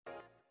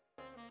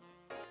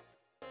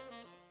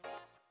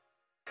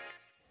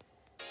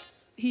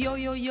Yo,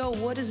 yo, yo,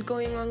 what is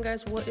going on,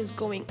 guys? What is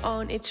going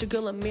on? It's your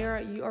girl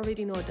Amira. You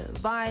already know the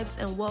vibes,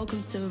 and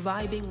welcome to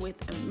Vibing with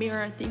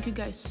Amira. Thank you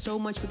guys so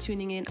much for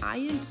tuning in. I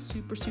am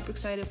super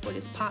excited for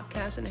this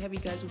podcast and I have you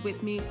guys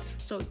with me.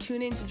 So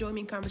tune in to join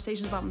me in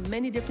conversations about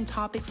many different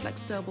topics like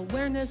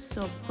self-awareness,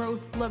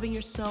 self-growth, loving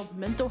yourself,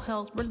 mental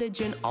health,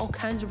 religion, all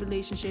kinds of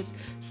relationships,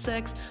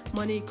 sex,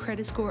 money,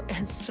 credit score,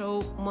 and so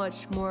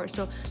much more.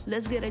 So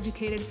let's get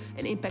educated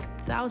and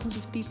impact thousands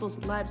of people's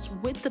lives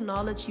with the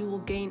knowledge you will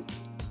gain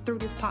through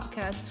this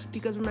podcast,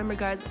 because remember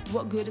guys,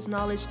 what good is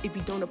knowledge if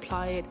you don't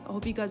apply it? I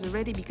hope you guys are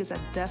ready because I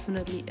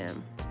definitely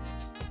am.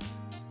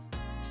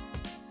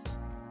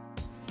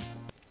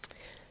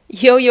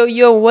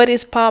 Yo, what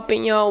is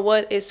poppin', y'all?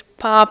 What is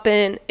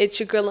poppin'? It's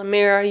your girl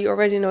Amira. You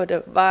already know the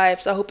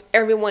vibes. I hope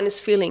everyone is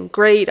feeling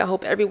great. I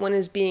hope everyone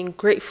is being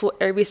grateful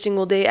every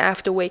single day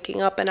after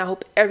waking up, and I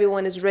hope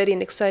everyone is ready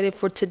and excited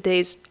for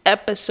today's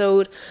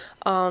episode.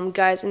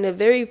 Guys, in the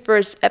very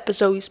first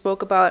episode we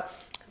spoke about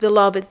the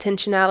law of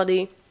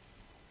intentionality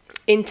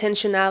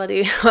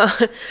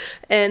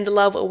and the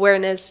law of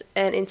awareness,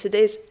 and in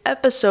today's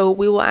episode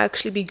we will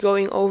actually be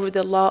going over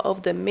the law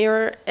of the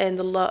mirror and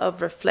the law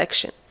of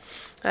reflection,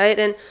 right?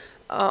 And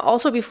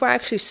also, before I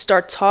actually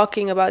start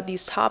talking about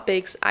these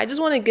topics, I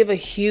just want to give a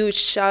huge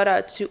shout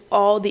out to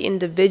all the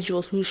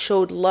individuals who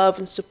showed love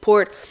and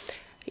support,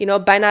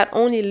 by not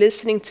only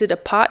listening to the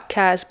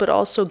podcast, but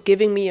also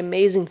giving me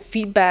amazing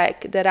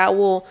feedback that I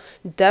will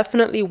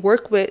definitely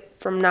work with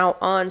from now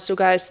on. So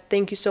guys,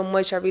 thank you so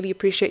much. I really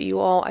appreciate you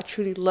all. I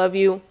truly love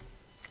you.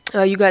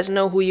 You guys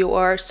know who you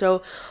are.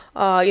 So,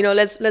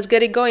 let's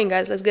get it going,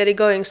 guys. Let's get it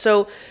going.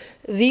 So,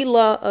 the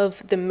law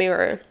of the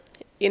mirror,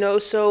 doing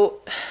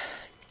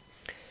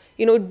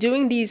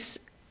these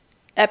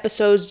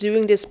episodes,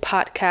 doing this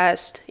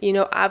podcast,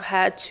 I've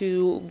had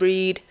to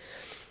read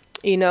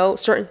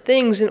certain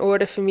things in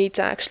order for me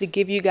to actually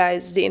give you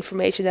guys the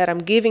information that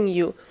I'm giving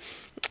you.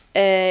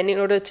 And in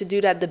order to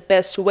do that the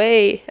best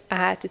way, I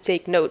had to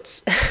take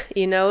notes,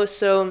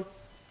 So,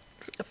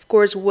 of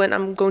course, when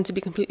I'm going to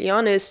be completely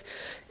honest,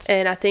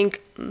 and I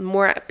think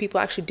more people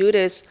actually do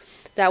this,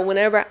 that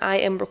whenever I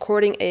am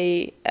recording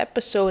a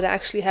episode, I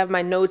actually have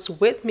my notes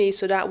with me,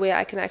 so that way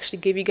I can actually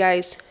give you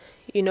guys,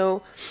 the,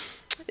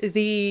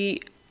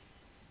 the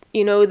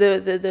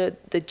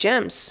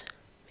gems,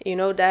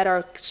 that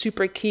are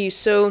super key.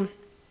 So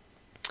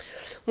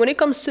when it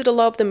comes to the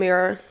law of the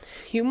mirror,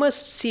 you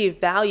must see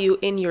value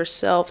in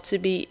yourself to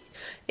be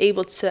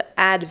able to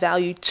add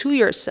value to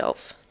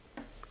yourself,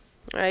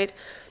 right?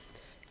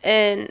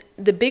 And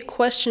the big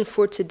question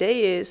for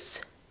today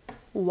is,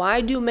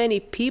 why do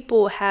many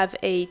people have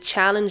a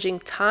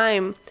challenging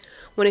time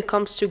when it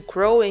comes to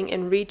growing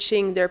and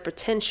reaching their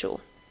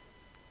potential?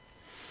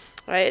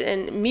 Right?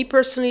 And me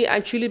personally, I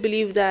truly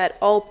believe that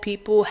all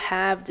people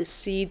have the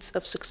seeds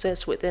of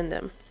success within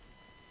them.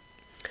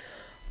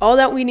 All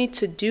that we need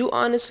to do,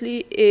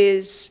 honestly,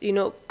 is,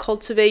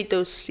 cultivate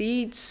those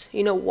seeds,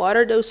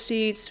 water those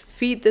seeds,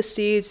 feed the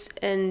seeds,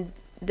 and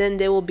then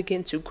they will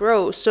begin to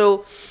grow.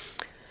 So,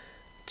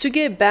 to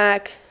get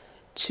back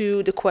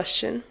to the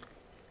question,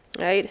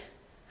 right?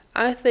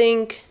 I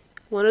think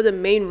one of the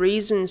main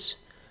reasons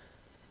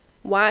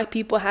why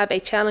people have a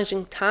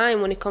challenging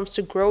time when it comes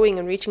to growing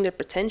and reaching their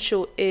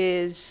potential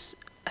is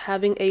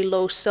having a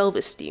low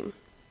self-esteem.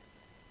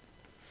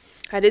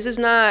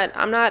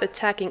 I'm not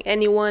attacking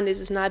anyone. This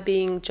is not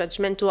being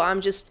judgmental.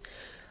 I'm just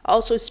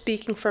also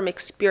speaking from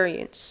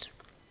experience,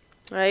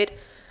 right?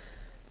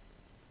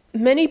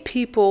 Many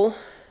people,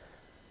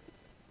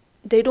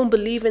 they don't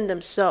believe in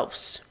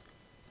themselves.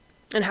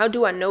 And how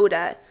do I know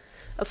that?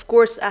 Of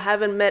course, I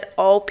haven't met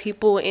all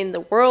people in the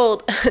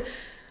world,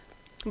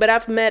 but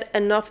I've met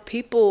enough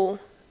people,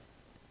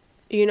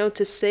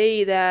 to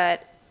say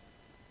that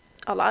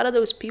a lot of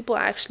those people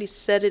actually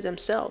said it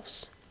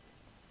themselves,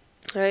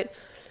 right?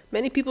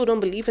 Many people don't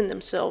believe in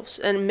themselves,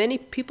 and many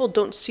people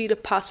don't see the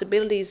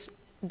possibilities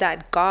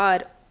that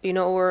God,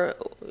 or,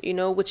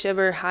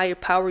 whichever higher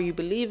power you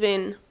believe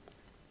in,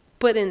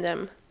 put in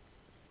them,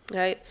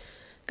 right?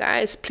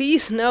 Guys,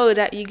 please know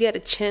that you get a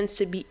chance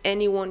to be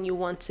anyone you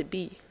want to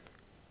be,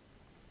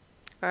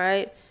 all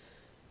right?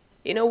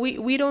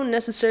 We don't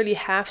necessarily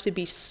have to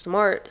be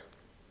smart.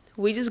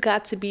 We just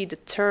got to be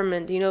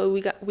determined.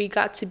 We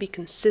got to be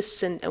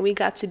consistent, and we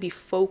got to be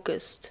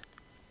focused.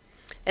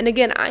 And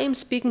again, I am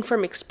speaking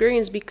from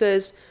experience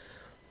because,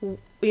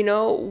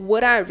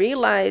 what I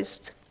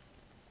realized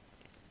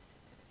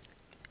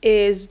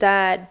is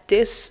that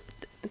this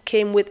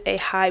came with a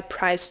high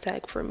price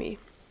tag for me,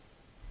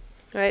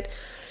 right?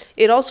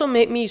 It also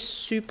made me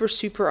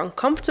super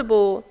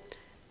uncomfortable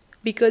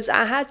because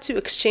I had to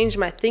exchange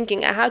my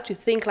thinking. I had to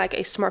think like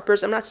a smart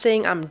person. I'm not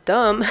saying I'm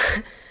dumb,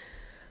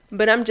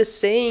 but I'm just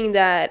saying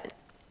that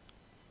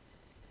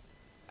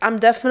I'm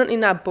definitely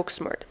not book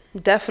smart.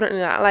 Definitely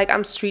not. Like,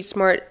 I'm street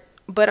smart,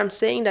 but I'm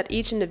saying that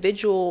each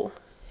individual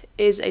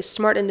is a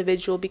smart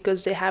individual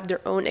because they have their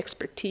own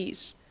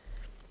expertise,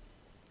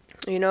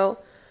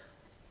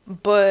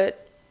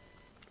 But,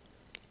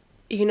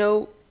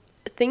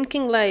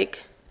 thinking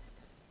like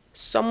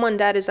someone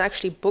that is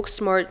actually book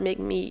smart made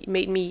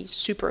me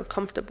super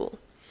uncomfortable,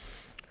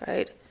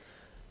 right?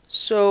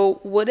 So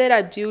what did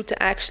I do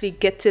to actually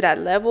get to that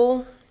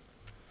level?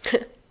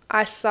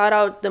 I sought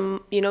out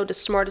the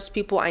smartest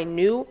people I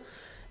knew,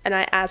 and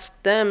I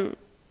asked them,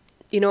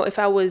 if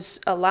I was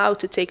allowed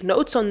to take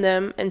notes on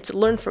them and to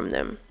learn from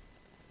them,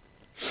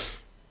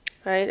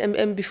 right?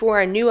 And before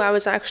I knew, I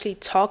was actually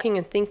talking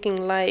and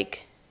thinking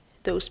like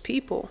those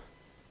people,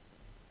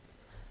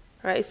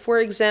 right? For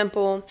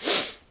example,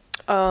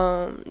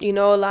 a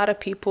lot of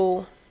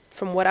people,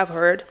 from what I've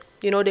heard,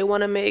 they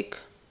want to make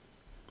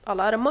a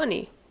lot of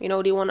money.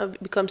 They want to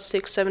become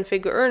 6, 7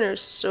 figure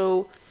earners.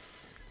 So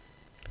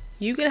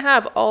you can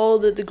have all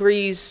the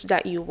degrees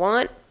that you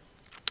want,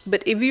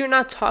 but if you're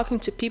not talking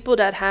to people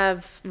that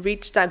have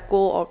reached that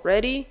goal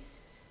already,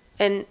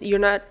 and you're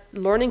not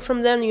learning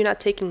from them, you're not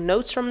taking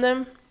notes from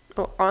them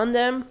or on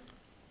them,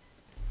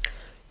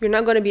 you're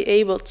not going to be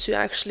able to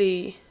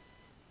actually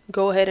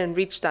go ahead and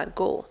reach that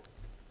goal,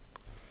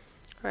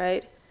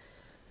 right?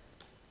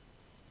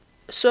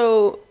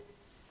 So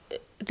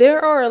there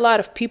are a lot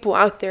of people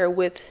out there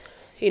with,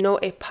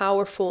 a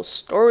powerful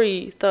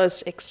story,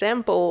 thus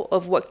example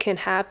of what can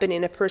happen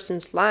in a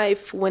person's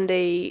life when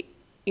they,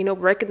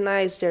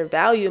 recognize their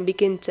value and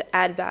begin to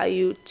add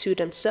value to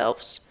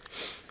themselves.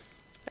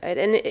 Right?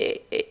 And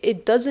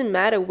it doesn't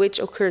matter which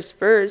occurs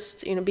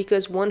first,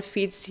 because one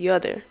feeds the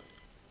other.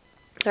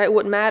 Right?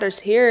 What matters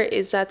here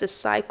is that the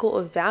cycle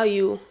of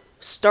value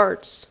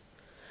starts.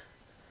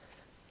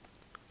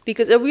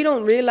 Because if we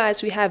don't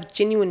realize we have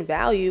genuine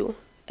value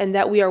and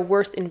that we are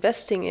worth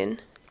investing in,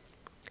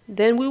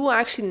 then we will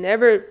actually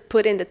never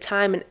put in the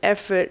time and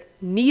effort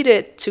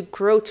needed to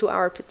grow to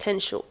our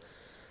potential,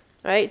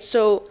 right?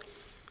 So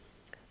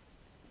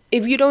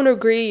if you don't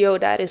agree,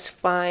 that is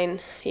fine.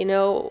 We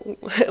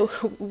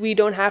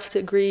don't have to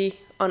agree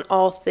on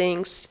all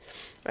things,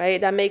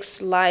 right? That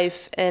makes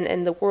life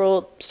and the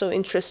world so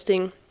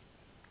interesting.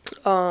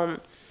 But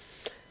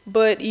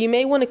you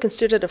may want to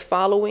consider the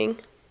following,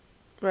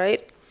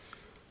 right?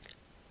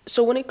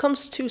 So when it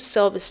comes to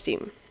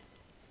self-esteem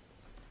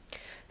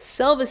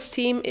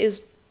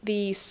is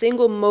the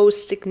single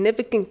most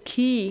significant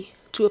key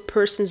to a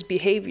person's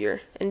behavior.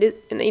 And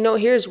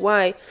here's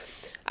why.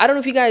 I don't know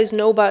if you guys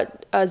know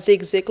about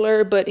Zig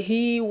Ziglar, but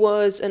he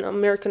was an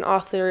American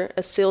author,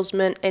 a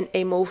salesman, and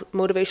a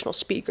motivational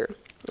speaker.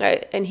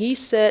 Right? And he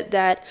said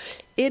that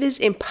it is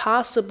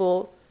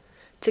impossible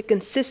to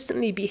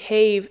consistently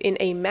behave in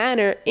a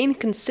manner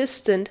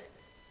inconsistent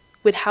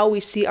with how we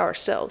see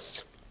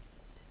ourselves.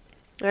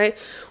 Right?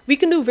 We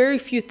can do very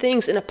few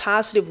things in a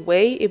positive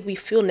way if we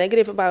feel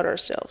negative about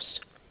ourselves.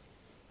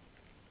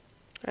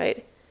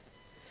 Right?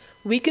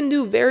 We can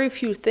do very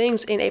few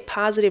things in a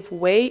positive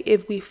way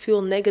if we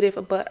feel negative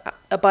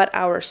about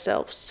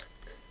ourselves.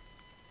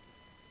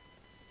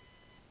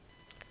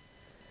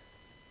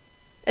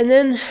 And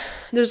then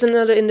there's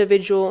another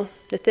individual,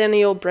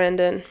 Nathaniel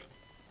Branden.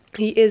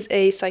 He is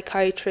a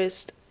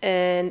psychiatrist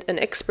and an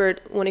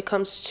expert when it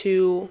comes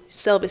to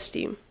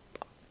self-esteem,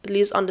 at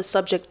least on the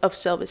subject of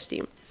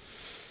self-esteem.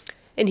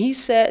 And he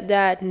said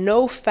that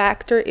no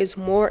factor is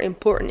more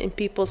important in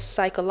people's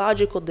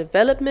psychological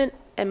development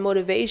and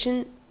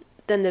motivation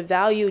than the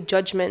value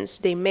judgments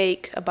they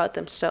make about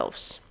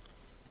themselves.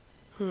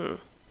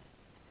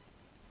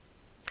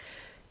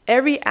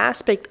 Every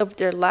aspect of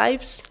their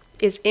lives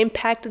is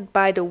impacted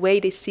by the way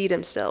they see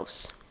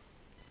themselves.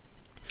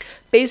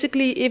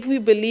 Basically, if we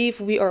believe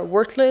we are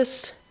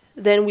worthless,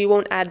 then we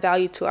won't add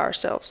value to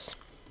ourselves.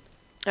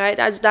 All right,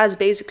 that's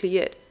basically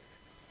it.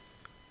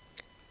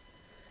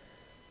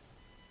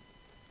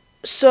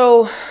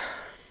 So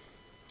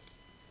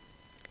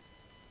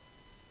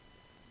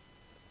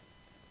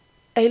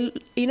a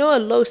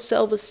low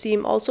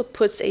self-esteem also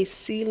puts a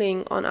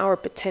ceiling on our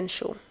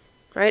potential,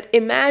 right?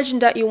 Imagine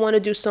that you want to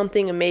do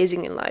something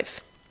amazing in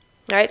life,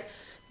 right?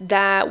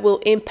 That will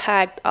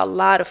impact a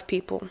lot of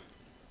people.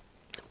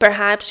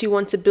 Perhaps you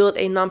want to build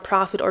a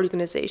nonprofit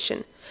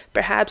organization.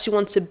 Perhaps you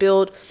want to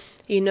build,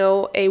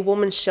 a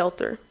women's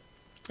shelter,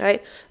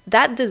 right?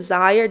 That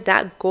desire,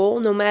 that goal,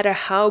 no matter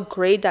how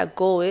great that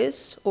goal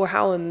is or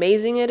how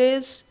amazing it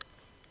is,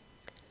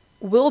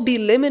 will be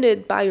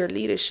limited by your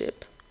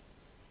leadership,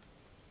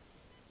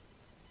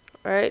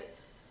 right?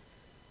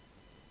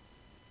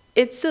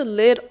 It's a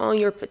lid on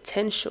your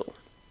potential.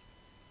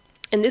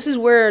 And this is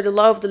where the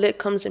law of the lid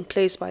comes in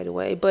place, by the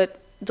way. But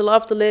the law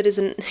of the lid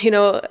isn't,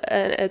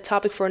 a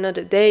topic for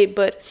another day.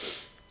 But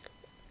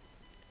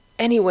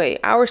anyway,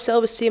 our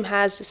self-esteem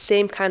has the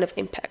same kind of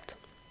impact.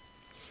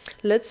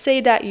 Let's say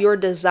that your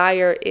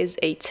desire is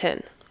a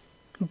 10,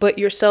 but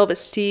your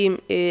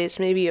self-esteem is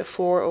maybe a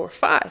 4 or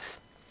 5.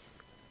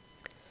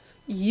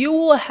 You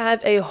will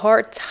have a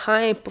hard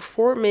time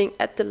performing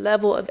at the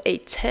level of a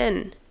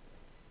 10,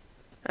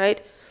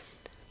 right?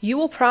 You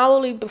will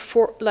probably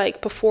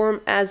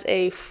perform as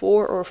a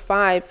 4 or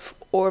 5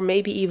 or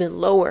maybe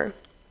even lower,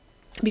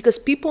 because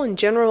people in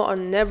general are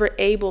never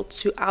able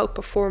to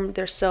outperform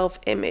their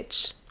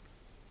self-image.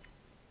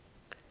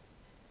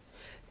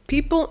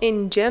 people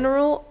in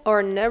general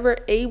are never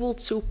able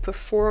to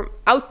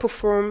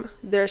outperform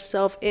their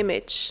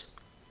self-image,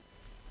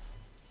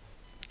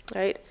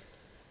 right?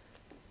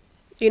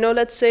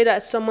 Let's say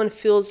that someone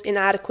feels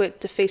inadequate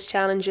to face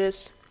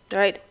challenges,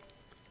 right?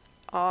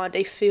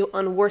 They feel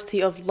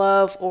unworthy of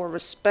love or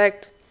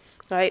respect,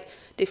 right?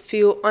 They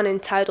feel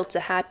unentitled to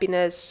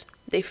happiness.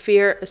 They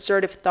fear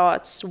assertive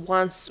thoughts,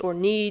 wants, or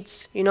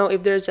needs.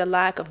 If there's a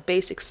lack of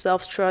basic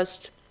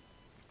self-trust,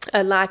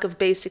 a lack of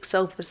basic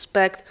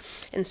self-respect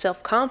and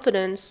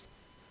self-confidence,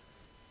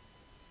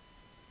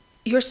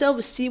 your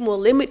self-esteem will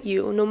limit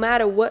you no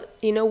matter what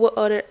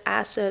other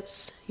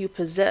assets you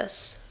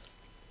possess.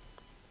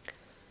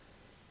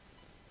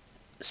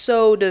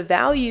 So the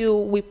value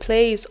we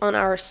place on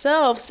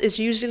ourselves is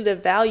usually the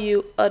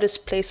value others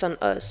place on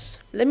us.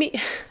 Let me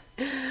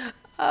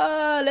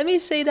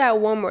say that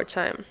one more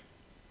time.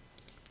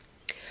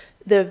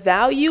 The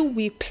value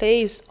we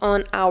place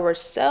on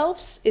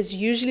ourselves is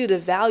usually the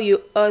value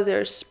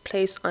others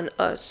place on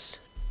us.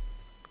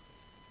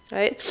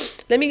 Right?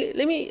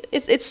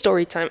 It's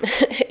story time.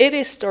 It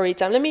is story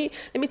time. Let me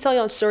tell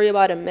you a story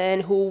about a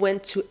man who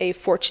went to a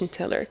fortune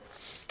teller.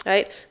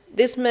 Right?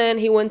 This man,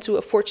 he went to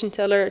a fortune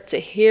teller to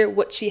hear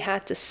what she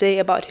had to say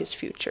about his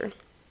future.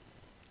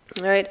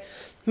 Right?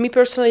 Me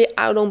personally,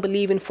 I don't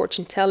believe in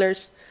fortune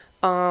tellers.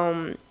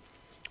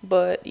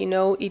 But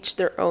each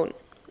their own.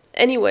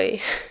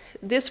 Anyway,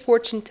 this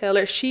fortune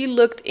teller, she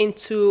looked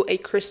into a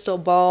crystal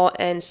ball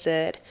and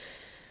said,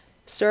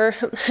 "Sir,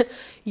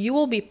 you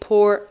will be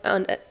poor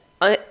and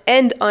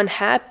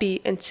unhappy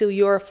until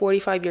you are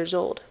 45 years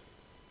old."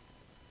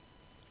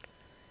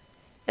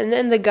 And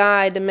then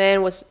the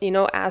man was,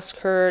 asked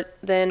her,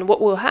 "Then what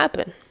will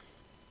happen?"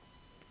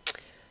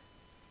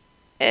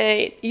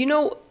 And you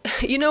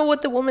know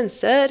what the woman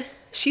said?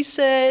 She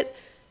said,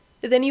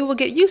 "Then you will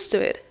get used to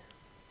it."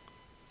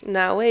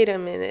 Now, wait a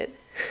minute.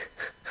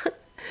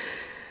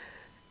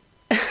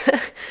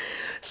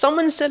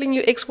 Someone's telling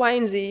you X, Y,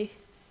 and Z,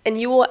 and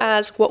you will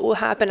ask what will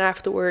happen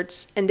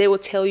afterwards, and they will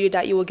tell you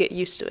that you will get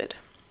used to it.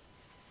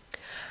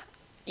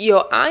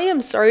 I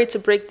am sorry to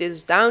break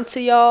this down to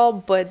y'all,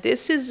 but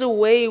this is the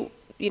way,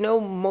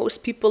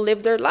 most people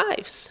live their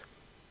lives.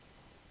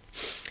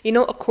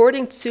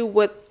 According to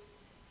what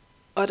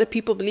other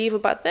people believe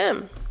about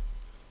them.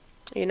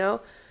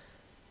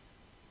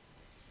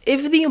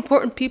 If the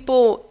important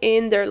people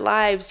in their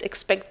lives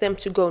expect them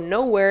to go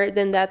nowhere,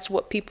 then that's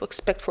what people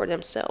expect for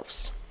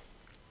themselves.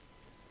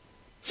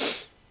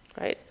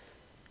 Right?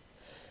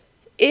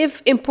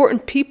 If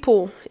important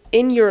people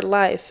in your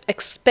life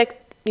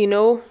expect,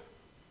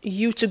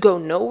 you to go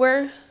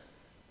nowhere,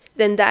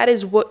 then that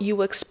is what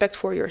you expect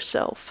for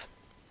yourself.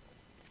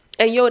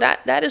 And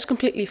that is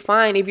completely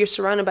fine if you're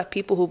surrounded by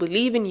people who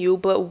believe in you,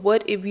 but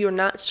what if you're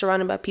not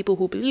surrounded by people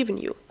who believe in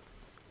you?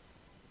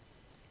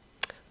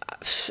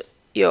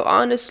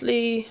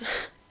 Honestly,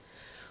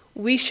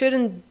 we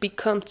shouldn't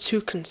become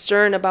too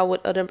concerned about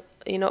what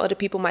other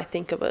people might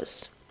think of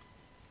us.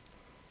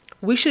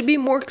 We should be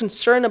more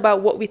concerned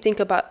about what we think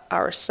about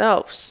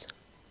ourselves.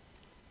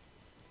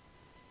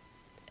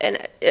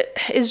 And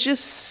it's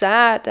just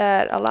sad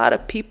that a lot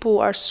of people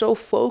are so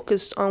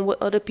focused on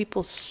what other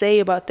people say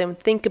about them,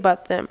 think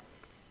about them.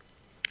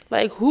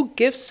 Like, who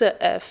gives a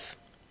F?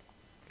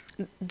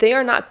 They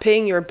are not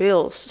paying your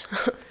bills.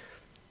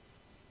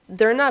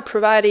 They're not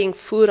providing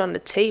food on the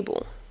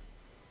table,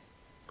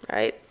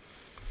 right?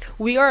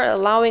 We are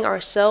allowing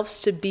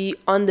ourselves to be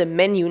on the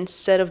menu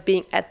instead of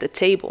being at the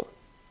table,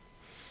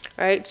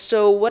 right?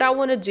 So what I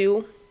want to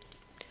do,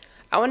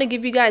 I want to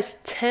give you guys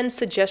 10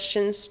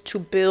 suggestions to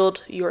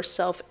build your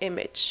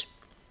self-image,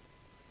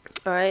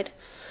 all right?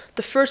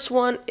 The first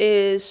one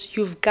is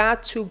you've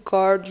got to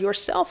guard your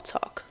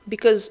self-talk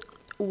because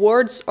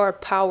words are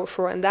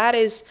powerful, and that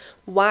is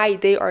why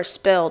they are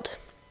spelled,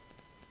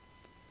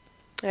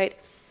 right?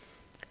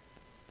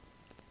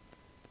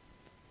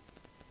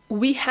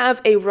 We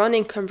have a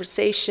running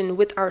conversation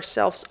with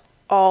ourselves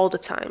all the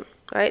time,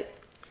 right?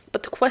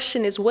 But the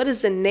question is, what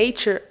is the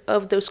nature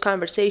of those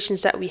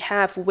conversations that we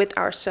have with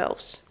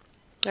ourselves,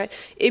 right?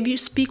 If you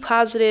speak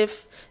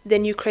positive,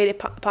 then you create a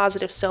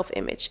positive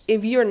self-image.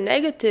 If you're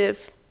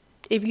negative,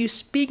 if you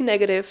speak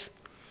negative,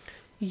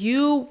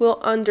 you will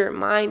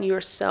undermine your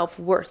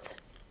self-worth,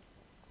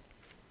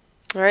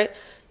 all right?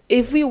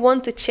 If we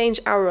want to change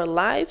our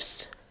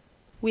lives,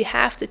 we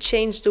have to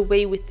change the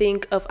way we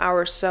think of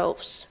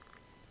ourselves.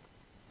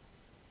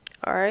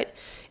 All right.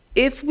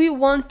 If we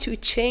want to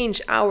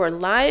change our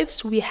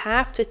lives, we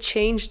have to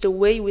change the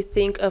way we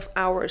think of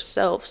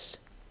ourselves.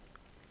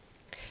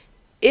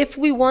 If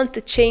we want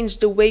to change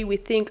the way we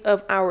think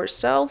of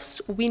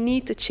ourselves, we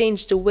need to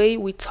change the way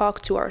we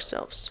talk to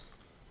ourselves.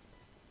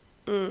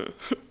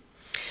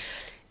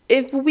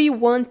 If we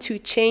want to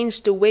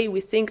change the way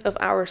we think of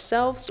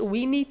ourselves,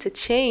 we need to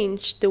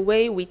change the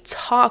way we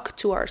talk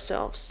to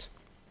ourselves.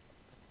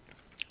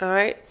 All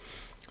right.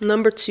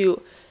 Number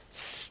 2.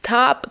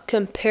 Stop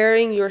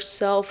comparing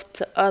yourself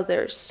to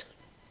others.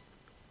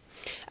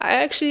 I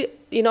actually,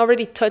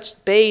 already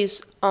touched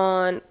base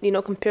on,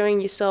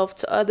 comparing yourself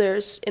to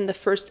others in the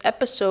first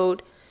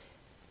episode.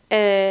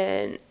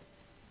 And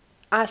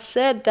I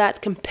said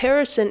that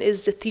comparison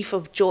is the thief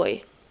of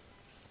joy,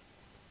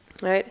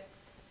 right?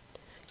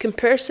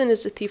 Comparison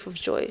is the thief of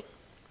joy.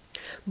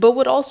 But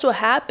what also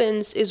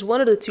happens is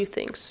one of the two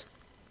things.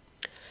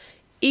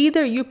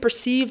 Either you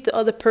perceive the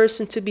other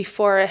person to be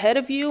far ahead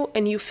of you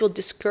and you feel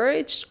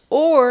discouraged,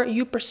 or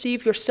you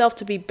perceive yourself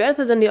to be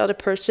better than the other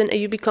person and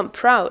you become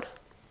proud.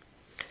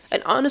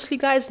 And honestly,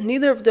 guys,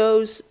 neither of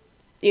those,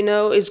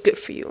 is good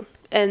for you.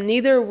 And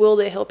neither will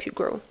they help you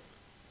grow.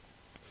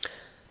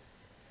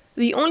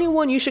 The only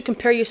one you should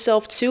compare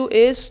yourself to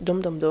is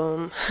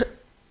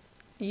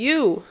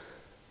you.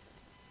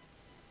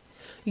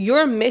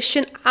 Your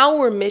mission,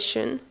 our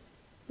mission,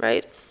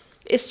 right,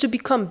 is to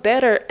become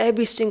better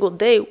every single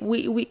day.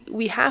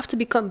 We have to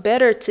become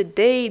better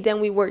today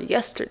than we were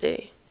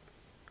yesterday.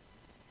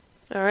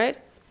 All right?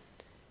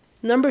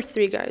 Number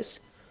 3, guys.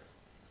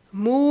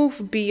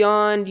 Move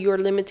beyond your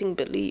limiting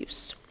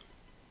beliefs.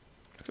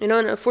 And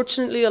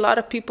unfortunately, a lot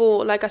of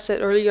people, like I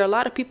said earlier, a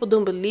lot of people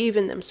don't believe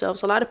in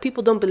themselves. A lot of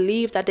people don't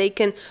believe that they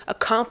can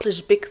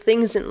accomplish big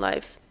things in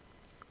life,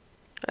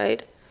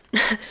 right?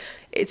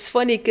 It's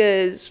funny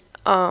because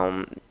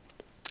I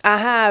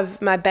have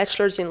my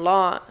bachelor's in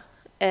law,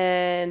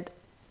 and,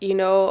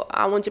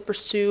 I want to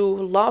pursue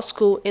law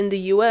school in the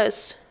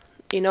US,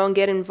 and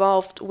get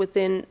involved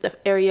within the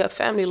area of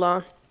family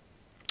law.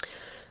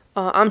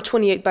 I'm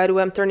 28, by the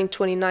way. I'm turning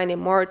 29 in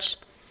March.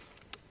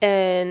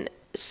 And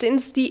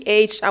since the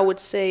age, I would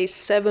say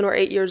 7 or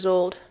 8 years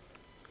old,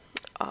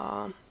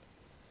 I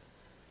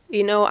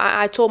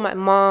told my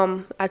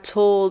mom, I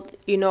told,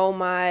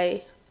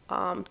 my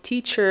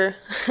teacher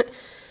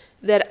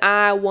that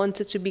I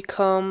wanted to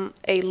become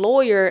a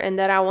lawyer and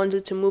that I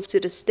wanted to move to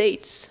the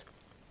States.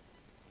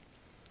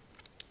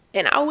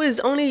 And I was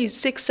only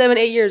 6, 7,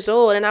 8 years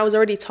old, and I was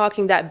already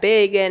talking that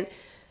big. And,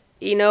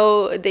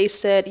 they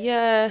said,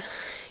 yeah,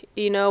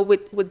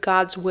 with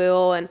God's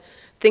will and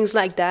things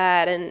like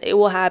that, and it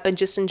will happen.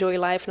 Just enjoy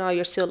life now.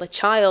 You're still a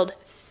child.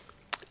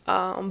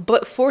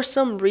 But for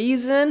some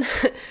reason,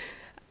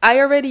 I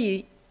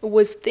already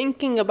was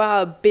thinking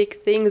about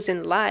big things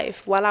in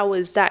life while I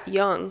was that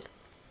young,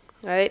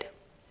 right?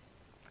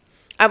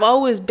 I've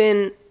always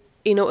been,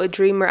 a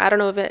dreamer. I don't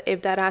know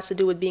if that has to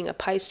do with being a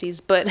Pisces,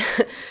 but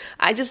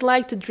I just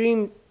like to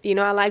dream.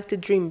 I like to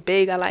dream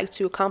big. I like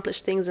to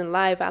accomplish things in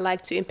life. I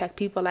like to impact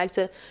people. I like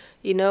to,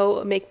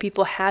 make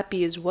people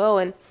happy as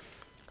well.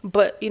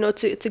 But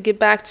to get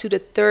back to the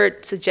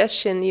third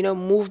suggestion,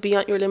 move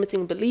beyond your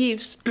limiting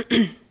beliefs,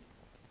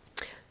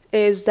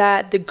 is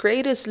that the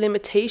greatest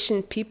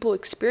limitation people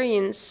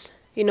experience,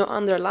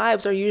 on their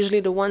lives are usually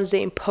the ones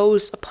they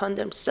impose upon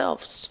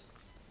themselves.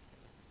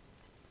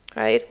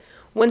 Right?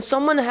 When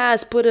someone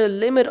has put a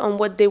limit on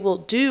what they will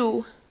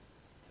do,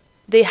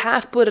 they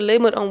have put a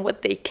limit on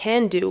what they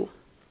can do.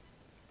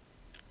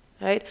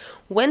 Right?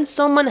 When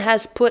someone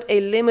has put a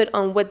limit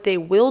on what they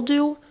will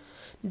do,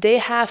 they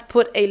have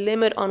put a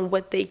limit on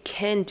what they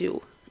can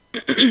do.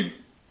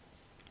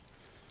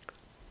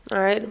 All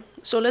right,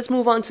 so let's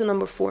move on to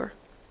number 4.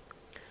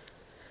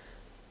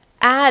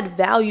 Add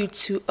value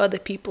to other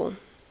people,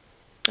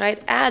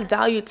 right? Add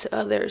value to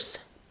others.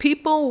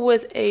 People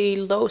with a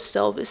low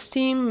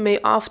self-esteem may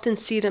often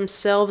see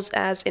themselves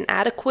as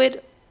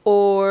inadequate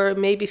or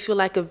maybe feel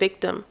like a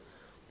victim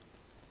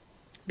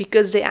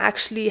because they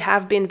actually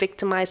have been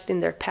victimized in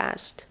their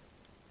past,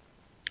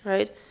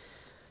 right?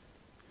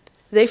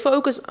 They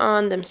focus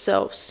on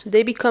themselves.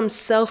 They become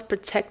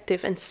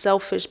self-protective and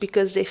selfish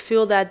because they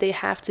feel that they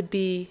have to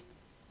be,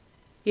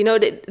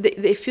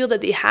 they feel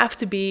that they have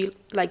to be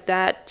like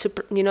that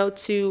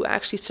to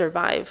actually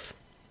survive.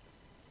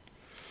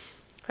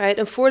 Right?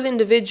 And for the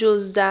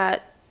individuals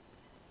that,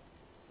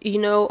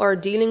 are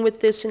dealing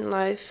with this in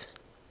life,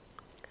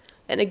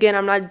 and again,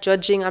 I'm not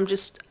judging, I'm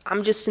just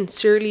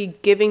sincerely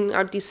giving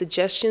out these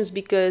suggestions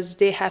because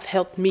they have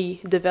helped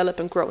me develop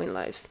and grow in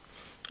life.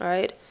 All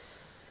right?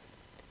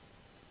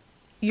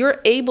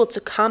 You're able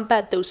to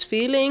combat those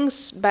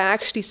feelings by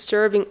actually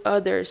serving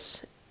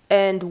others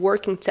and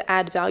working to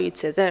add value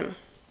to them.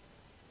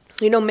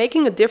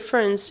 Making a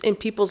difference in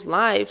people's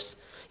lives,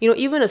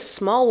 even a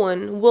small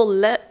one will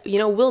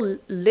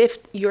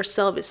lift your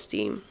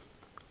self-esteem.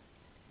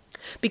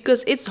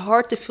 Because it's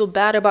hard to feel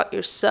bad about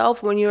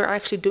yourself when you're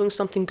actually doing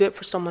something good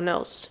for someone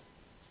else.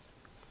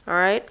 All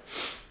right?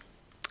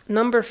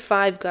 Number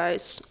 5,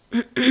 guys.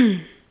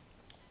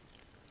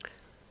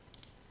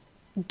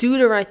 Do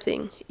the right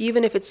thing,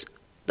 even if it's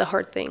the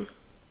hard thing.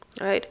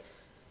 All right?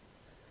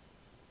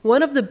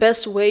 One of the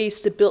best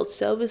ways to build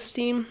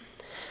self-esteem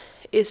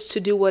is to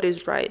do what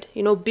is right.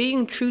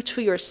 Being true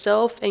to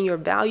yourself and your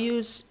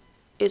values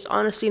is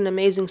honestly an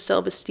amazing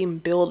self-esteem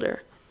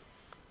builder.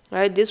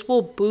 Right? This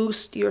will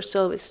boost your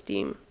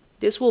self-esteem.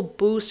 This will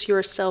boost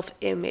your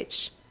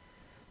self-image.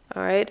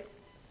 All right?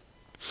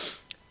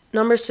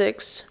 Number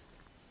 6,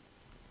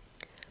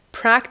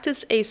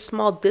 practice a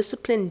small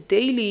discipline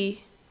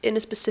daily in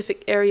a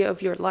specific area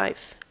of your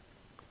life.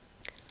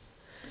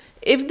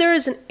 If there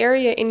is an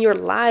area in your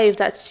life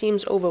that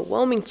seems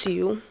overwhelming to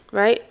you,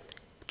 right?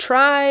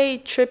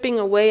 Try chipping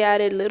away at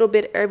it a little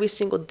bit every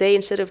single day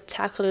instead of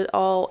tackling it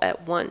all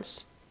at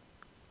once.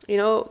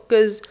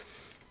 Because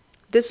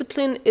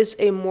discipline is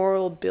a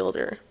moral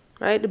builder,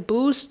 right?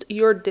 Boost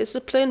your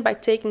discipline by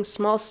taking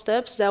small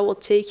steps that will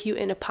take you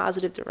in a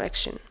positive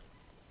direction.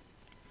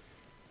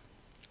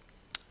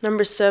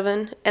 Number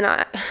 7, and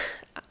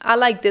I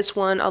like this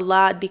one a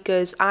lot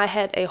because I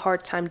had a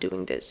hard time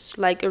doing this,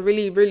 like a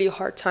really, really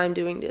hard time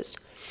doing this.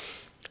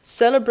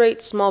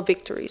 Celebrate small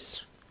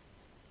victories,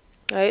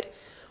 right?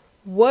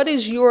 What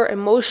is your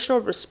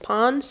emotional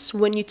response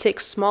when you take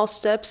small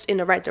steps in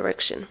the right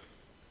direction?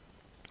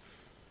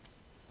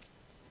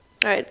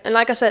 All right, and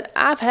like I said,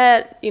 have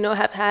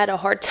had a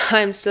hard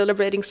time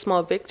celebrating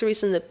small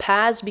victories in the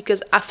past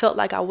because I felt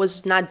like I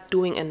was not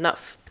doing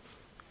enough.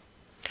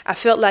 I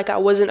felt like I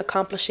wasn't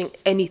accomplishing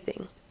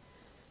anything,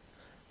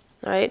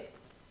 right?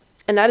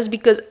 And that is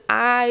because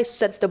I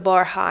set the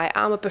bar high.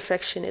 I'm a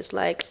perfectionist.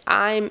 Like,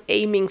 I'm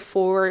aiming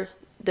for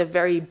the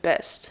very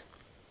best.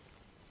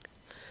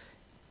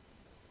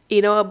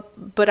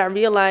 But I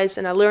realized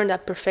and I learned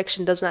that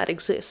perfection does not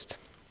exist.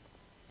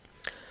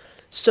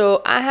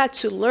 So I had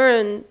to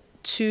learn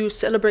to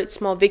celebrate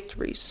small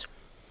victories,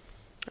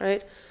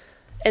 right?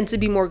 And to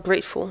be more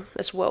grateful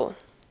as well.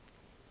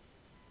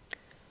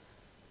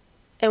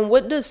 And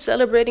what does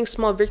celebrating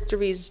small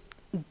victories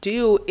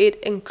do? It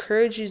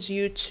encourages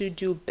you to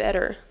do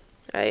better,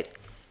 right?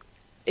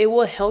 It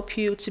will help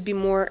you to be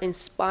more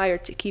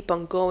inspired to keep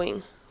on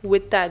going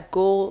with that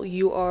goal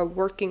you are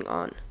working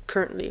on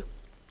currently.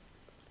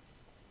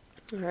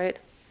 All right.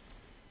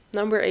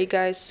 Number 8,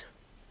 guys.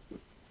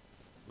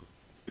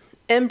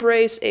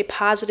 Embrace a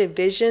positive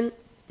vision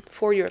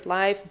for your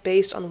life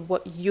based on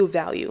what you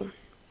value.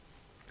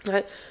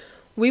 Right?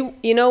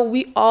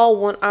 We all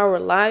want our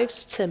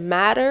lives to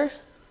matter,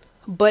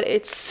 but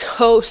it's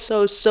so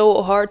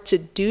hard to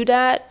do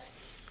that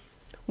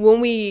when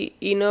we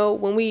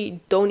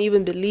don't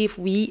even believe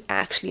we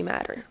actually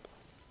matter.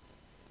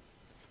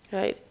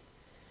 Right?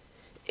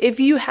 If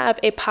you have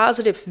a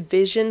positive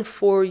vision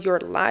for your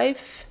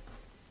life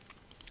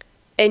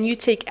and you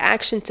take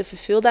action to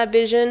fulfill that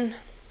vision,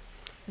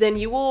 then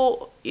you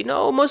will,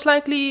 most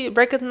likely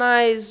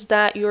recognize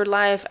that your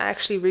life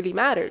actually really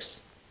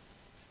matters.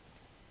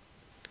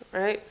 All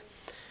right?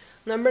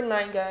 Number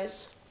 9,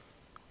 guys.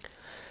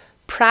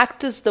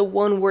 Practice the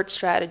one-word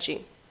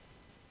strategy.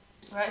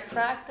 Right?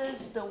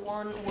 Practice the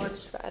one-word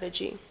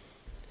strategy.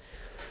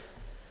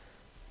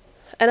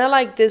 And I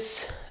like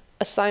this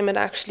assignment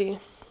actually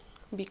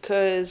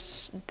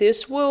because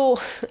this will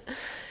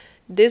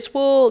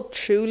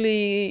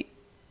truly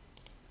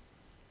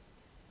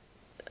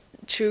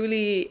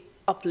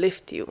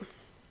uplift you.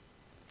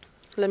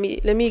 Let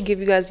me give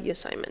you guys the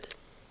assignment.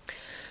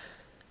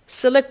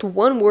 Select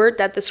one word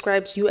that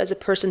describes you as a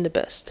person the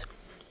best.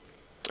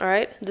 All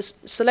right?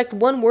 Select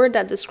one word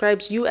that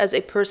describes you as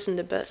a person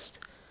the best.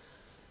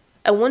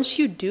 And once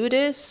you do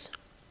this,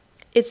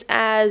 it's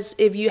as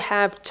if you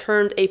have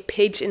turned a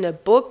page in a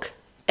book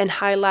and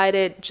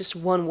highlighted just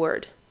one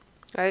word.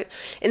 Right?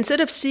 Instead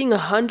of seeing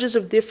hundreds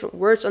of different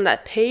words on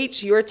that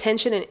page, your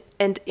attention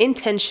and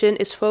intention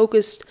is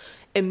focused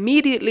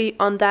immediately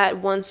on that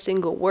one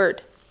single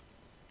word.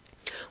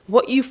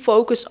 What you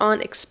focus on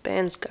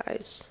expands,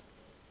 guys.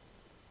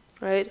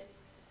 Right?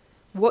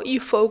 What you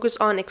focus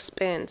on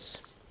expands.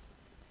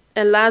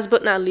 And last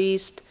but not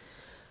least,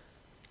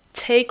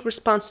 take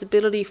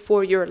responsibility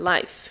for your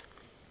life.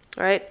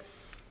 Right?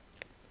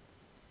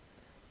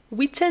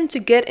 We tend to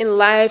get in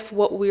life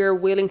what we are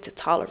willing to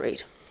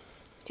tolerate.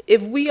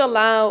 If we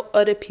allow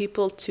other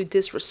people to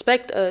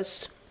disrespect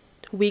us,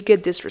 we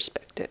get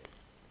disrespected.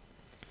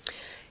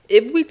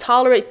 If we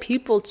tolerate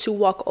people to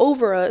walk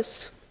over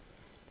us,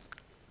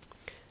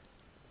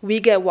 we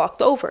get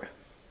walked over,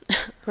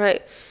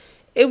 right?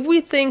 If we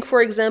think,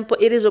 for example,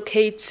 it is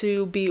okay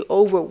to be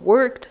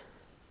overworked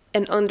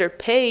and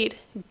underpaid,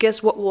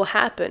 guess what will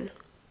happen,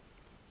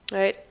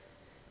 right?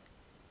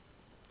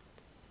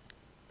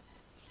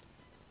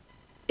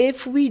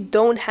 If we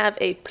don't have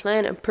a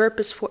plan and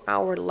purpose for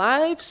our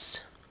lives,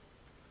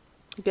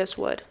 guess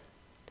what?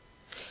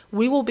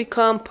 We will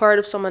become part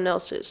of someone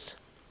else's.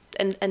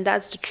 And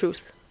that's the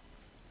truth.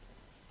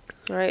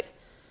 All right?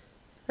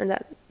 And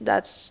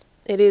that's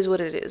it is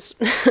what it is.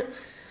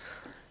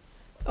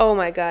 Oh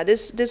my god,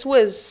 this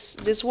was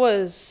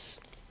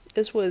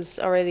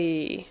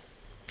already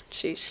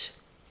sheesh.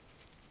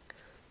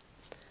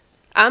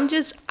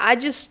 I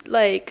just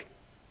like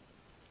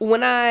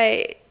when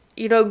I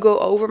go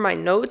over my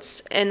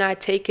notes and I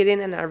take it in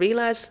and I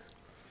realize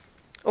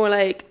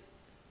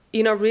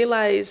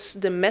realize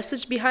the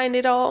message behind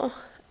it all,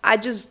 I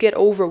just get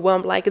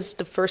overwhelmed like it's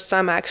the first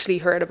time I actually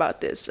heard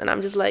about this. And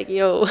I'm just like,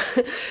 yo,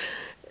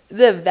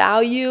 the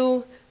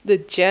value, the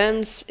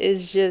gems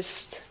is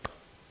just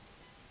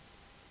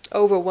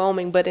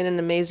overwhelming, but in an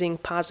amazing,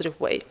 positive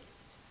way,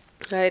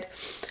 right?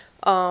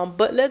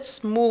 But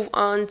let's move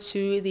on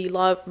to the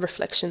law of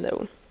reflection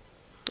though,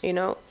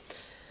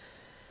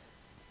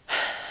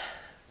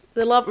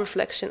 The law of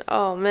reflection,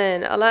 oh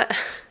man, a lot.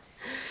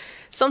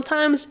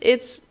 Sometimes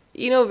it's,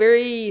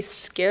 very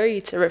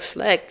scary to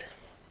reflect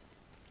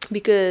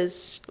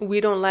because we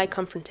don't like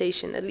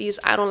confrontation. At least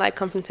I don't like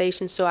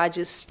confrontation, so I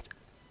just,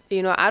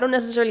 I don't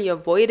necessarily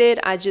avoid it.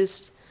 I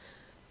just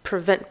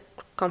prevent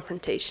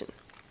confrontation.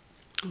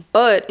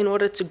 But in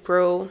order to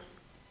grow,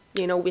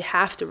 we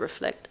have to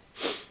reflect.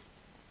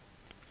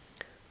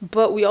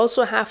 But we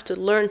also have to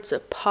learn to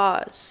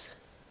pause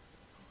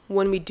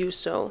when we do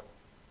so,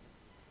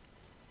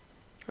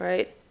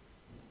 right?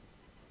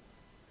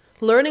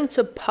 Learning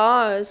to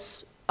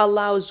pause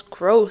allows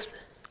growth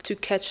to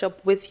catch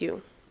up with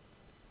you,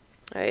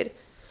 right?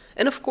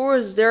 And of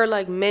course, there are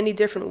like many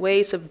different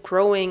ways of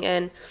growing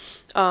and,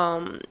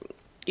 an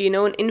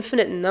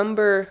infinite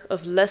number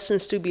of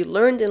lessons to be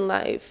learned in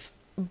life.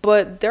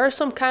 But there are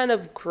some kind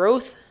of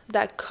growth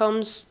that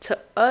comes to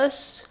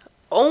us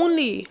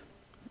only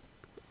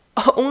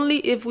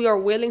if we are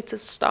willing to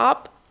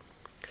stop,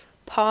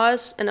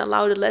 pause, and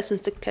allow the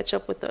lessons to catch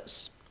up with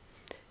us.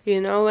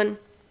 And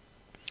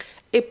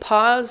a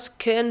pause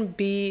can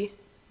be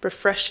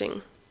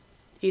refreshing,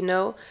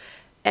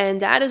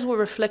 and that is what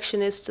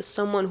reflection is to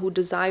someone who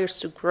desires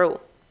to grow.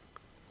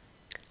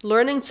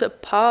 Learning to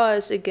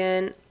pause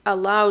again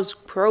allows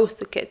growth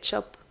to catch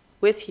up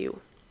with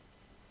you.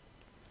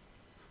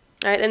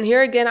 Right, and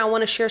here again, I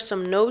want to share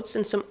some notes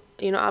and some,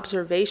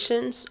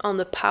 observations on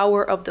the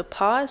power of the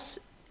pause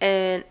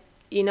and,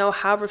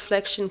 how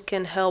reflection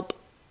can help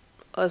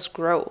us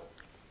grow.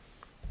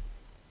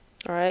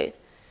 All right.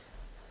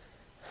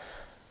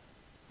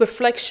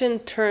 Reflection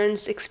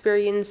turns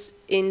experience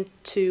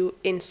into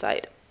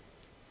insight.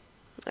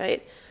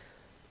 Right.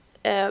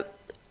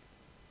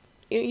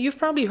 You've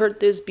probably heard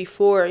this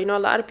before. A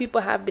lot of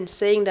people have been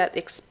saying that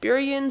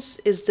experience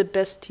is the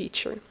best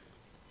teacher.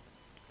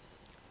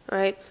 All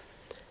right.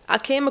 I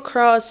came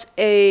across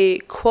a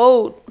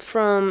quote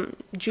from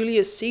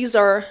Julius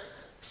Caesar,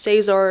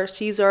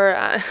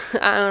 I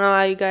don't know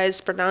how you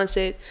guys pronounce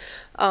it,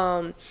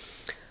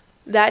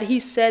 that he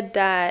said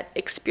that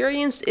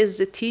experience is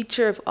the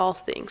teacher of all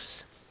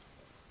things.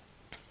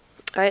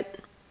 Right?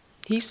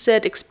 He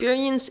said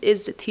experience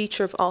is the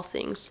teacher of all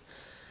things.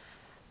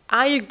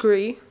 I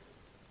agree,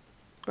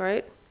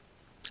 right?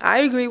 I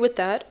agree with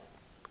that.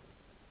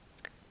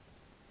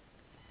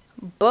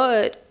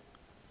 But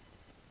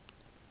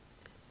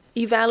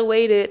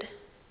evaluated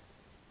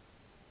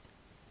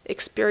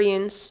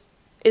experience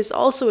is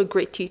also a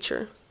great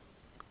teacher,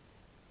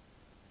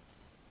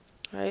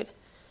 right?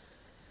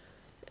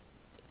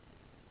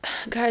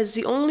 Guys,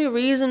 the only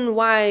reason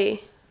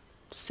why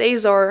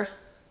Caesar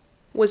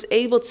was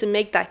able to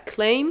make that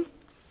claim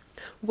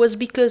was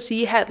because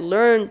he had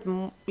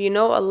learned,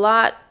 a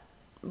lot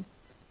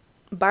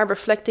by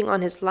reflecting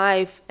on his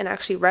life and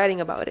actually writing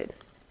about it,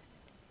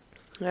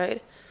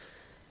 right?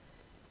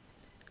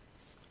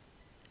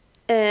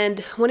 And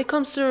when it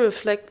comes to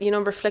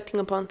reflecting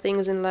upon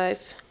things in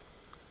life,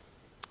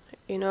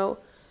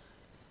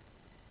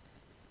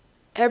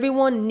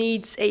 everyone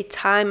needs a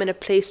time and a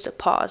place to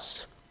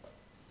pause,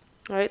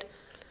 right?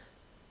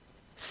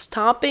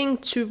 Stopping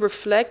to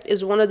reflect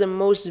is one of the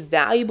most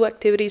valuable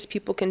activities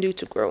people can do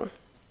to grow,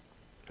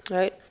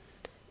 right?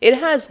 It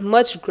has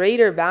much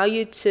greater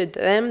value to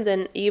them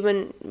than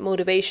even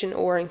motivation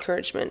or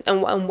encouragement.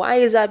 And why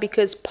is that?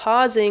 Because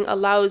pausing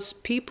allows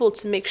people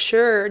to make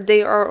sure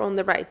they are on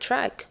the right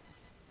track,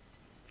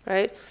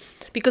 right?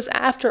 Because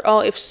after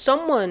all, if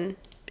someone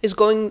is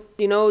going,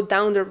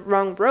 down the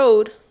wrong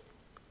road,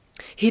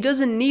 he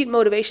doesn't need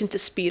motivation to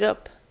speed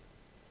up.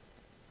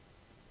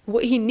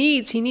 What he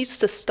needs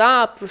to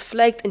stop,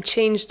 reflect, and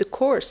change the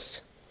course,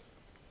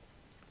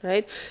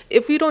 right?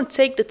 If we don't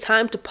take the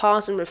time to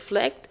pause and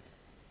reflect,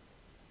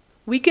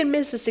 we can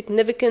miss the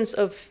significance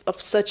of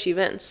such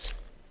events,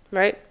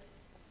 right?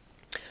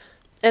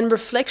 And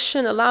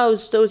reflection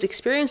allows those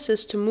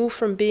experiences to move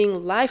from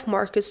being life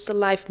markers to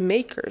life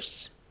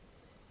makers,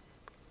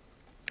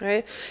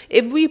 right?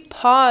 If we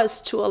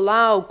pause to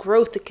allow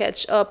growth to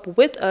catch up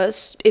with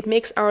us, it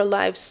makes our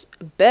lives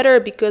better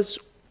because,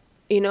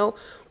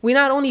 we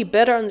not only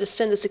better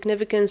understand the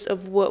significance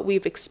of what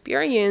we've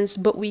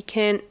experienced, but we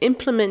can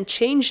implement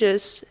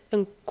changes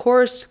and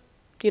course,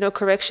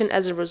 correction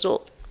as a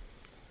result.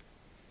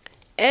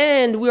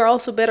 And we are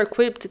also better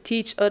equipped to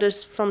teach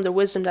others from the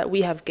wisdom that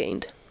we have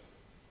gained.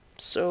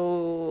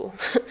 So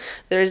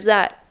there's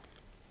that,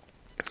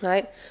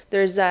 right?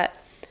 There's that.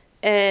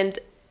 And,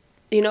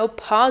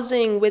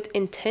 pausing with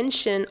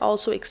intention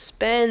also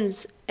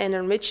expands and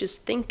enriches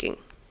thinking.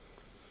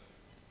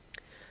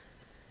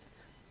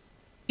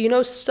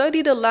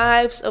 Study the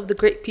lives of the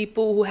great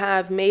people who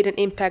have made an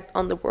impact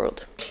on the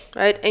world,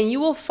 right? And you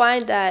will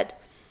find that,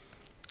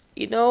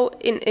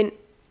 in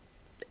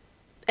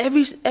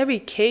every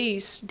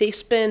case, they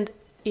spend,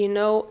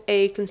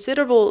 a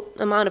considerable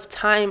amount of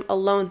time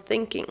alone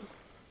thinking,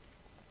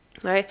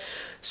 right?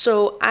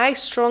 So I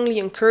strongly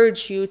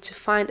encourage you to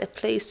find a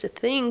place to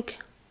think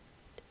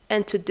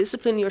and to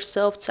discipline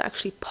yourself to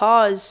actually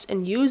pause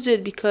and use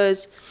it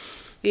because,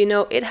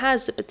 it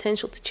has the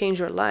potential to change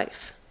your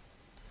life.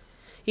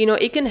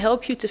 It can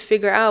help you to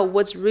figure out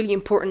what's really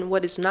important and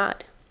what is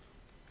not.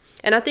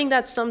 And I think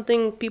that's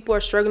something people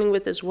are struggling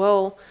with as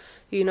well,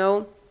 you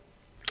know,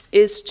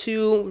 is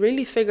to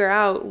really figure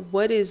out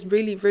what is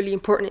really, really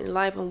important in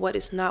life and what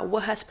is not,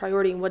 what has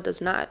priority and what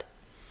does not.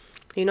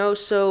 You know,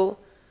 so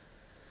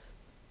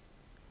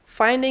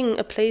finding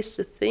a place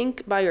to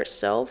think by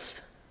yourself,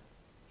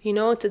 you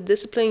know, to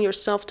discipline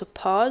yourself to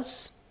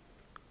pause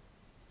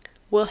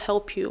will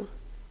help you,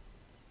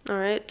 all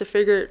right, to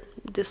figure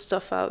this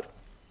stuff out.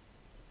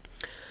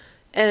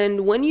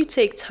 And when you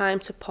take time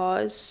to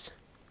pause,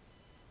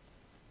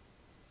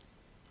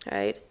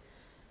 right,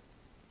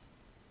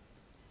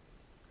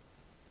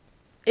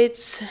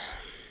 it's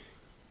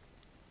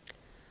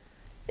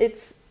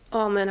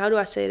oh man, how do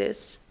I say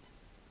this?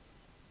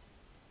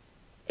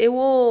 It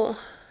will,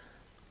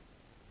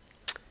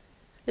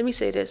 let me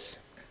say this.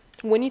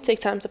 When you take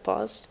time to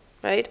pause,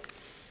 right?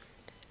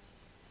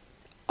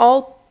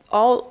 All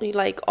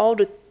like all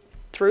the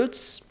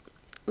truths,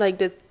 like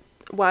the,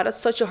 wow, that's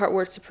such a hard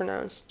word to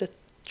pronounce. The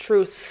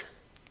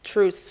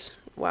truths.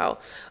 Wow.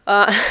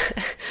 Uh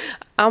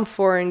I'm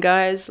foreign,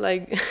 guys.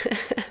 Like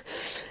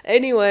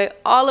anyway,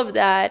 all of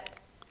that,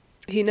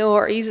 you know,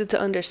 are easy to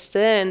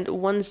understand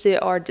once they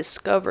are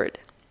discovered.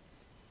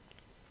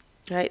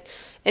 Right?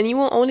 And you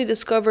will only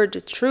discover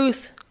the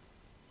truth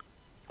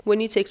when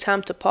you take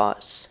time to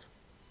pause,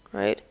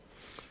 right?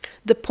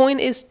 The point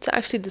is to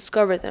actually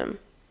discover them,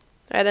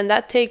 right? And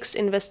that takes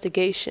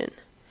investigation.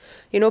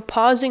 You know,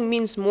 pausing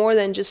means more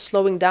than just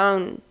slowing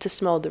down to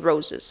smell the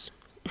roses.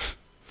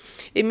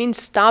 It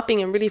means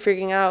stopping and really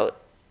figuring out,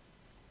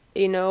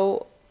 you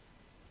know,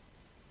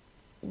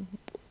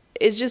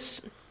 it's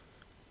just,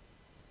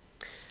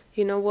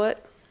 you know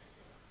what?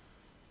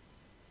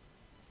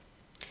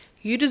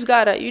 You just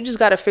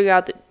gotta figure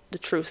out the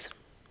truth.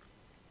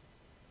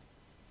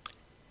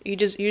 You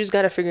just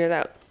gotta figure it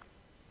out,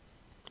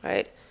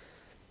 right?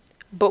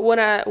 But what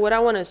I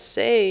want to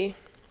say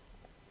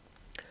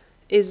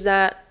is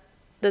that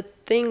the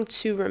thing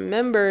to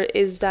remember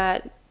is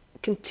that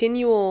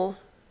continual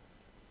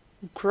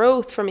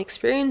growth from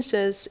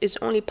experiences is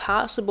only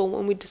possible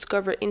when we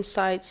discover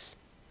insights,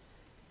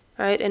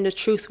 right? And the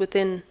truth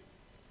within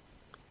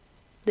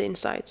the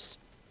insights,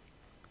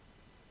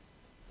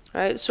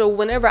 right? So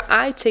whenever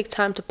I take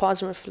time to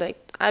pause and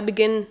reflect, I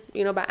begin,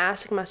 you know, by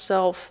asking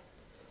myself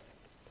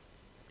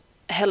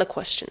hella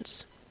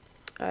questions,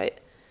 right?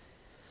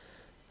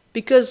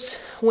 Because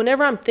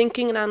whenever I'm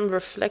thinking and I'm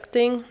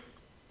reflecting,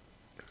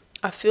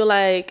 I feel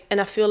like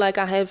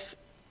I have,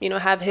 you know,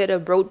 have hit a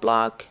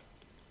roadblock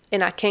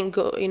and I can't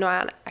go, you know,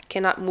 I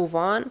cannot move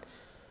on.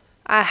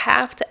 I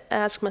have to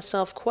ask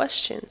myself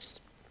questions,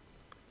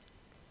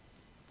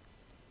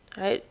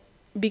 right?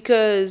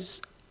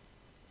 Because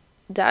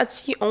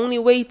that's the only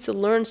way to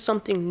learn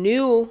something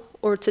new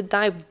or to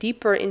dive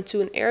deeper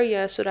into an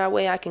area so that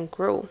way I can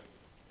grow,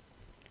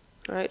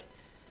 right?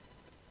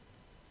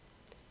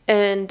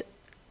 And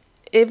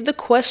if the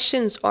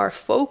questions are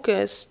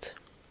focused,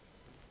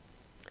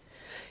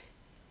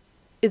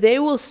 they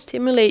will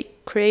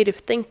stimulate creative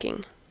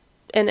thinking.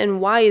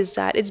 And why is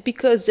that? It's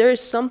because there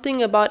is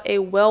something about a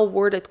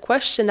well-worded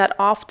question that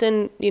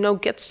often, you know,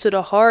 gets to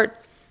the heart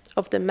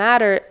of the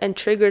matter and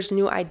triggers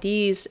new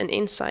ideas and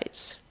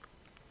insights.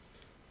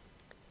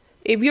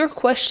 If your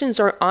questions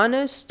are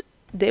honest,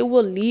 they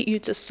will lead you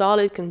to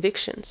solid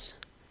convictions.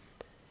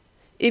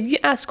 If you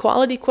ask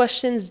quality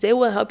questions, they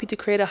will help you to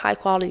create a high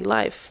quality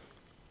life.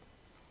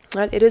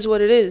 Right? It is what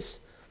it is.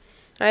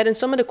 Right? And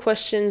some of the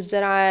questions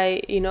that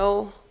I, you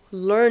know,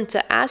 learned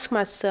to ask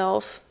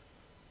myself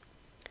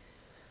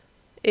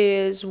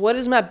is, what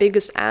is my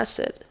biggest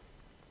asset?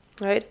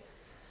 Right?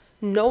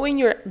 Knowing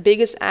your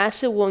biggest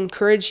asset will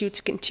encourage you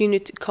to continue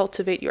to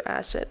cultivate your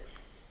asset.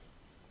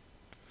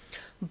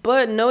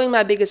 But knowing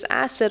my biggest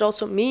asset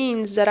also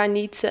means that I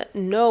need to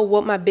know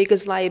what my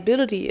biggest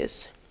liability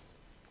is.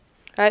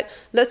 Right?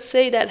 Let's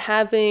say that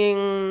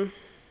having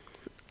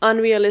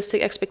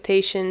unrealistic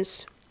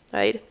expectations,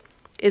 right,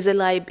 is a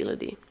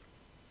liability.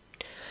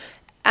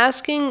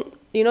 Asking,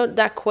 you know,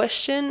 that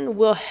question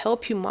will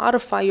help you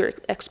modify your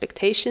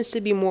expectations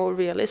to be more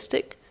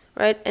realistic,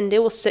 right? And they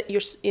will set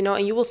your, you know,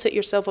 and you will set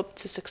yourself up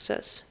to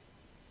success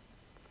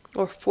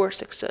or for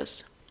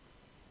success,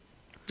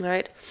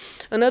 right?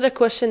 Another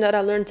question that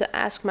I learned to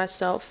ask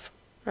myself,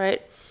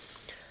 right,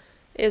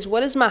 is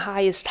what is my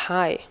highest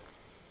high?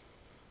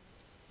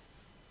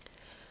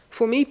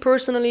 For me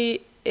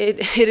personally,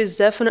 it is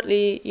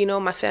definitely, you know,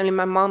 my family,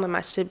 my mom and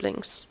my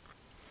siblings.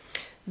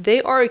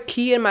 They are a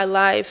key in my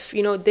life,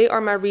 you know, they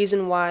are my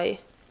reason why,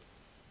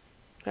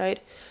 right?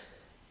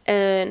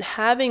 And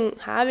having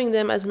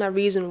them as my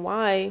reason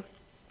why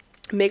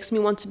makes me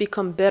want to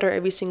become better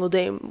every single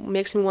day,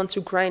 makes me want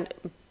to grind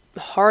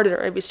harder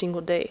every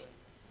single day,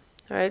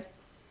 right?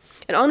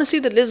 And honestly,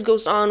 the list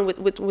goes on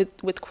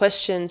with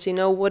questions, you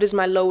know, what is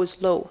my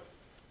lowest low?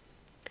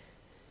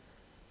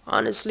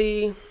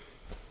 Honestly,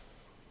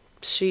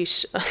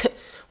 sheesh,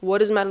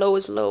 what is my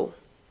lowest low?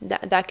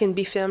 That can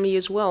be family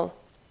as well,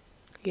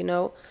 you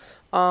know.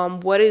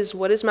 What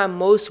is my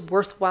most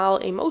worthwhile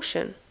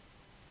emotion?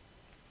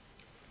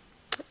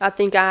 I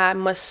think I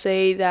must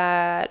say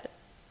that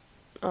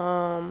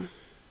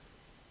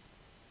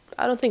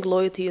I don't think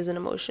loyalty is an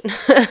emotion.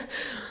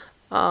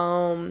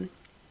 um,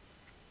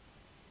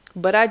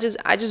 but I just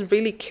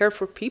really care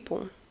for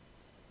people,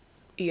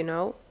 you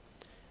know.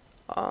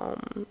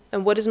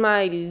 And what is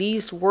my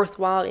least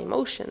worthwhile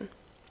emotion?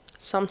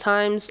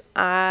 Sometimes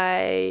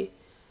I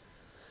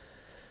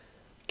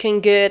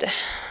can get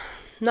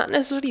not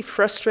necessarily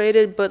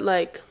frustrated, but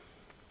like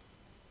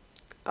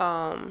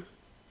um,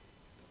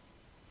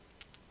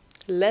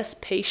 less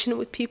patient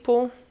with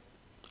people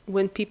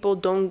when people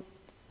don't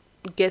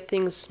get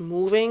things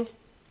moving.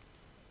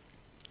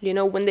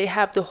 When they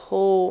have the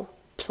whole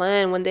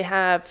plan, when they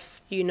have,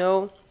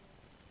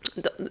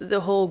 the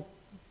whole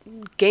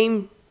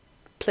game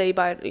play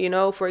by,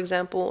 for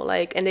example,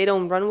 like, and they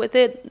don't run with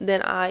it,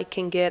 then I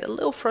can get a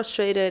little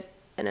frustrated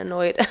and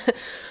annoyed.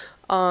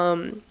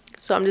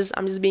 So I'm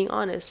just being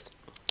honest,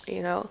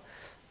 you know.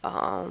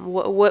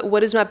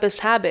 What is my best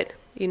habit?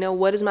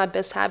 What is my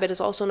best habit is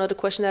also another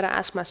question that I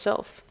ask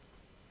myself,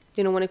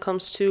 when it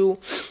comes to,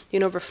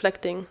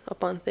 reflecting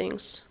upon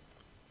things.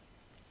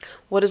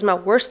 What is my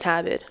worst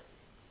habit?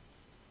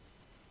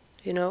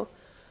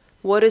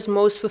 What is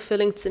most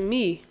fulfilling to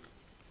me?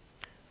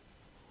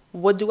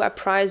 What do I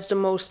prize the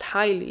most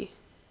highly?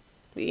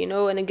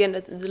 And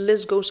again, the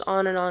list goes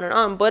on and on and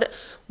on. But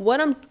what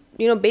I'm,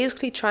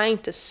 basically trying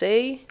to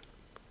say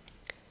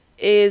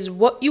is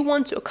what you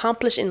want to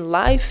accomplish in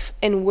life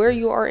and where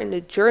you are in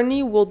the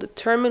journey will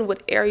determine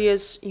what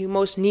areas you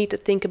most need to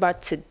think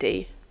about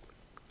today,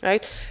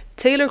 right?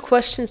 Tailor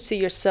questions to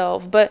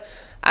yourself. But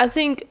I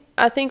think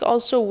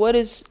also what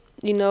is,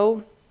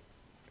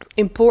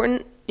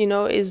 important,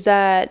 is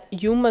that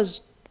you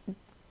must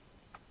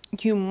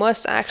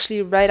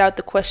actually write out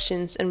the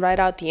questions and write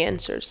out the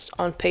answers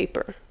on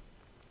paper.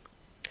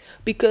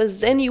 Because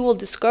then you will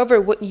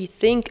discover what you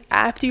think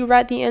after you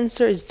write the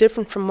answer is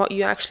different from what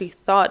you actually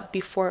thought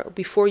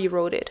before you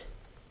wrote it.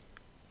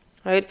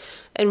 Right?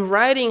 And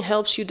writing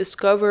helps you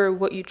discover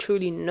what you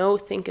truly know,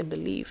 think, and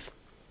believe.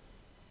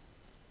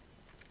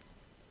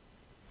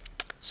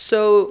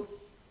 So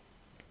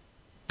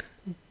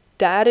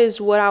that is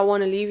what I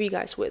want to leave you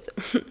guys with.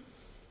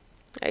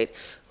 Right?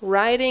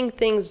 Writing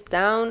things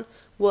down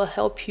will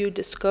help you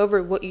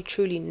discover what you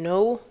truly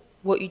know,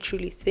 what you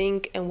truly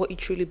think, and what you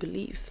truly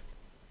believe.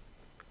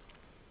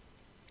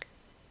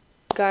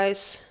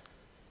 Guys,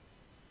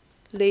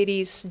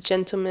 ladies,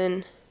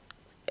 gentlemen,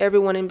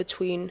 everyone in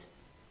between,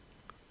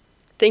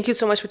 thank you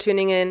so much for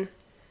tuning in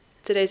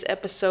today's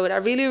episode. I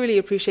really, really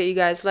appreciate you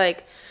guys.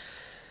 Like,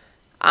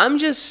 I'm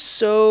just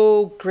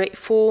so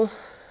grateful,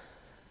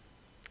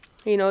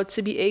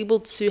 to be able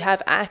to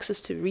have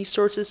access to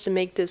resources to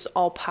make this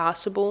all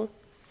possible.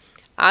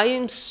 I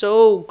am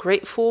so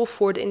grateful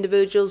for the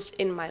individuals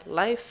in my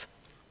life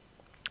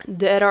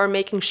that are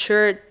making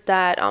sure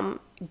that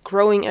I'm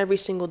growing every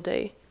single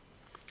day,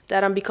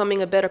 that I'm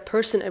becoming a better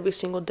person every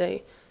single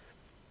day.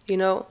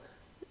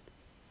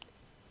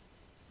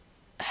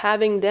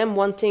 Having them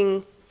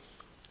wanting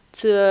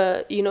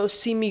to,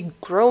 see me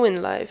grow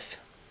in life.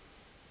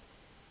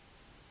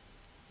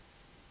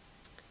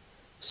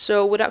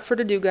 So without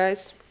further ado,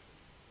 guys,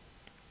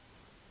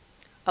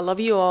 I love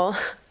you all.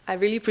 I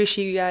really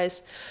appreciate you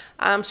guys.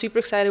 I'm super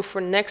excited for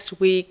next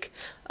week.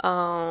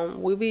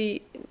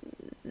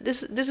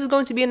 This is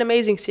going to be an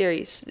amazing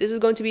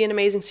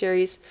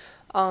series.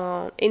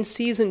 In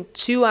season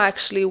 2,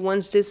 actually,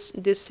 once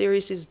this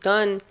series is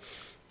done,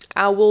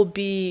 I will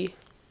be,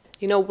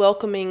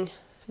 welcoming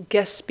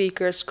guest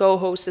speakers,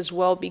 co-hosts as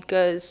well,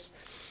 because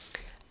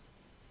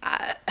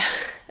I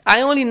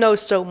I only know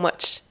so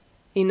much.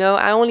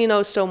 I only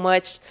know so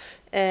much,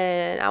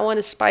 and I want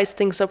to spice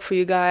things up for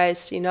you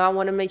guys. I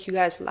want to make you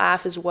guys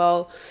laugh as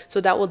well. So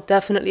that will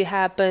definitely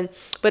happen.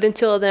 But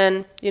until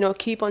then,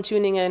 keep on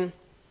tuning in,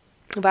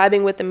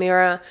 vibing with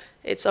Amira.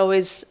 It's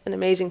always an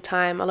amazing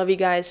time. I love you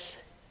guys.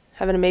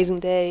 Have an amazing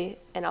day,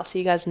 and I'll see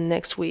you guys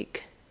next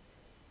week.